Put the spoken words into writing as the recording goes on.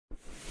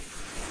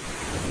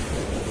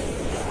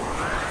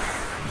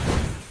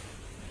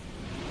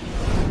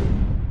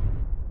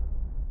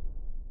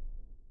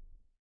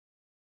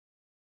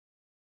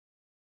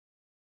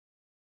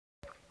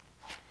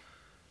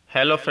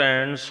Hello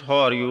friends, how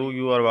are you?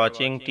 You are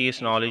watching TS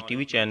Knowledge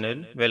TV channel.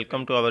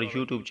 Welcome to our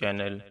YouTube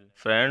channel.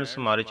 Friends,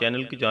 हमारे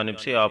channel की जानिब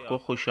से आपको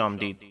खुश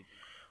आमदीद।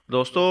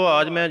 दोस्तों,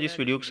 आज मैं जिस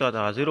वीडियो के साथ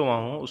हाजिर हुआ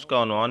हूँ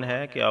उसका उन्वान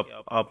है कि आप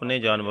अपने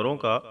जानवरों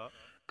का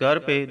घर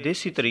पे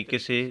देसी तरीके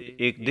से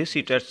एक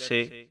देसी टेस्ट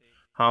से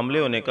हामले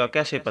होने का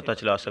कैसे पता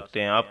चला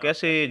सकते हैं। आप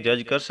कैसे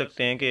जज कर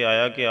सकते हैं कि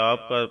आया कि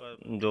आपका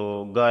जो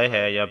गाय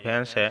है या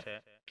भैंस है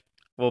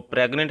वो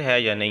प्रेग्नेंट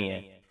है या नहीं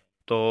है।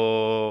 तो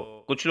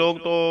कुछ लोग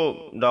तो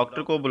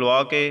डॉक्टर को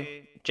बुलवा के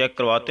चेक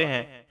करवाते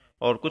हैं,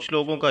 और कुछ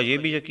लोगों का ये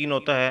भी यकीन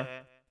होता है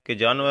कि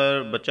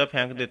जानवर बच्चा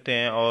फेंक देते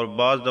हैं। और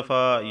बाज़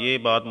दफ़ा ये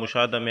बात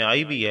मुशाहदा में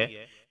आई भी है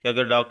कि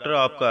अगर डॉक्टर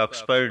आपका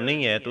एक्सपर्ट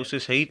नहीं है तो उसे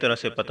सही तरह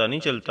से पता नहीं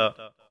चलता,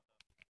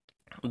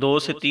 2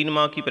 से 3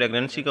 माह की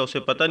प्रेगनेंसी का उसे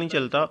पता नहीं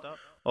चलता,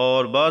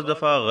 और बाज़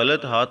दफ़ा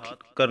गलत हाथ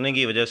करने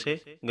की वजह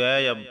से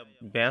गाय या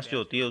भैंस जो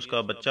होती है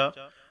उसका बच्चा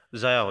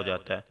ज़ाया हो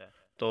जाता है।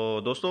 तो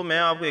दोस्तों, मैं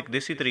आपको एक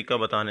देसी तरीका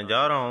बताने जा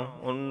रहा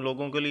हूँ। उन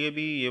लोगों के लिए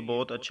भी ये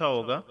बहुत अच्छा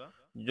होगा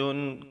जो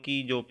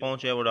उनकी जो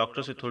पहुँच है वो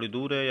डॉक्टर से थोड़ी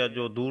दूर है, या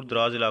जो दूर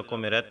दराज इलाकों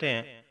में रहते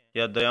हैं,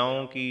 या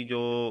दरियाओं की जो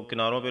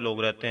किनारों पे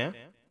लोग रहते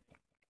हैं,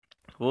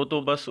 वो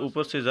तो बस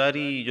ऊपर से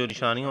ज़ाहरी जो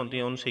निशानियाँ होती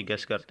हैं उनसे ही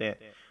गेस करते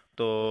हैं।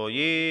 तो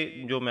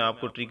ये जो मैं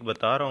आपको ट्रिक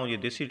बता रहा हूँ, ये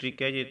देसी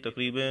ट्रिक है, ये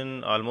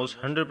तकरीबन ऑलमोस्ट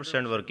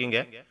 100% वर्किंग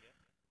है।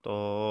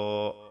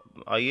 तो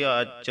आइए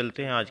आज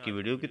चलते हैं आज की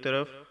वीडियो की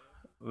तरफ।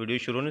 वीडियो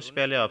शुरू होने से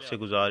पहले आपसे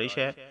गुजारिश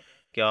है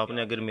कि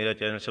आपने अगर मेरा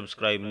चैनल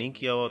सब्सक्राइब नहीं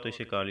किया हुआ तो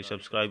इसे काइंडली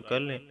सब्सक्राइब कर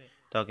लें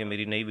ताकि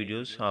मेरी नई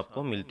वीडियोस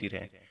आपको मिलती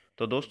रहें।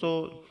 तो दोस्तों,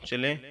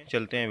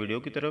 चलते हैं वीडियो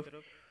की तरफ।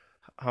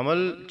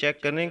 हमल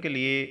चेक करने के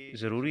लिए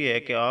ज़रूरी है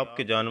कि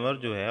आपके जानवर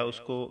जो है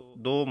उसको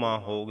 2 माह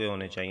हो गए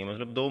होने चाहिए,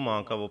 मतलब 2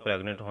 माह का वो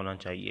प्रेग्नेंट होना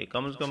चाहिए,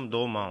 कम से कम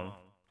 2 माह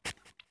हो।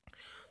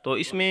 तो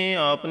इसमें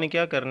आपने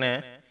क्या करना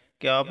है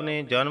कि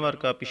आपने जानवर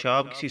का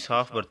पेशाब किसी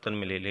साफ बर्तन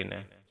में ले लेना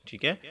है।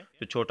 ठीक है,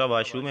 जो छोटा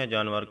वाशरूम है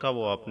जानवर का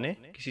वो आपने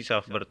किसी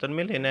साफ बर्तन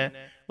में लेना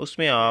है।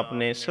 उसमें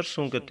आपने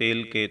सरसों के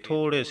तेल के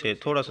थोड़ा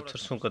सा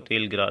सरसों का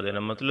तेल गिरा देना,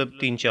 मतलब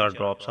 3-4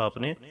 ड्रॉप्स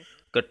आपने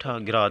इकट्ठा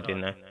गिरा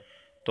देना है।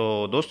 तो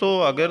दोस्तों,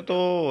 अगर तो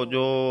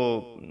जो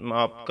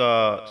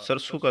आपका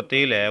सरसों का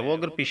तेल है वो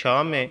अगर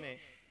पेशाब में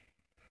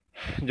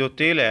जो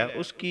तेल है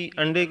उसकी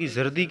अंडे की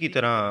जर्दी की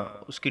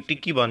तरह उसकी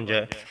टिक्की बन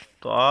जाए,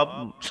 तो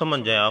आप समझ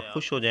जाएं, आप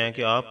खुश हो जाएं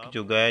कि आपकी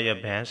जो गाय या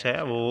भैंस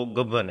है वो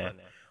गब्बन है।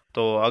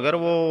 तो अगर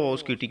वो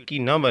उसकी टिक्की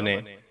ना बने,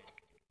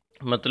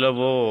 मतलब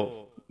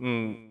वो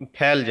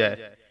फैल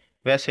जाए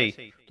वैसे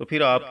ही, तो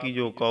फिर आपकी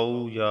जो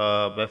काऊ या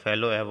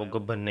बैफेलो है वो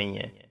गब्बन नहीं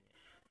है।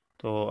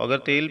 तो अगर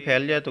तेल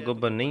फैल जाए तो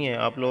गब्बन नहीं है।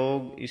 आप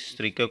लोग इस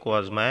तरीके को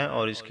आजमाएं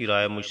और इसकी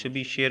राय मुझसे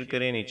भी शेयर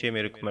करें, नीचे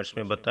मेरे कमेंट्स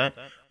में बताएं।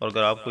 और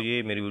अगर आपको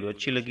ये मेरी वीडियो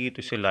अच्छी लगी तो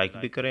इसे लाइक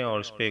भी करें और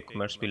इस पर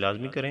कमेंट्स भी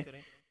लाजमी करें।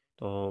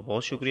 तो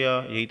बहुत शुक्रिया,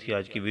 यही थी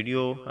आज की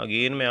वीडियो।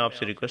 अगेन मैं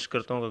आपसे रिक्वेस्ट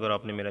करता हूँ कि अगर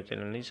आपने मेरा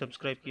चैनल नहीं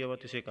सब्सक्राइब किया हुआ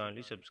तो इसे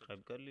काइंडली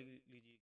सब्सक्राइब कर लीजिए।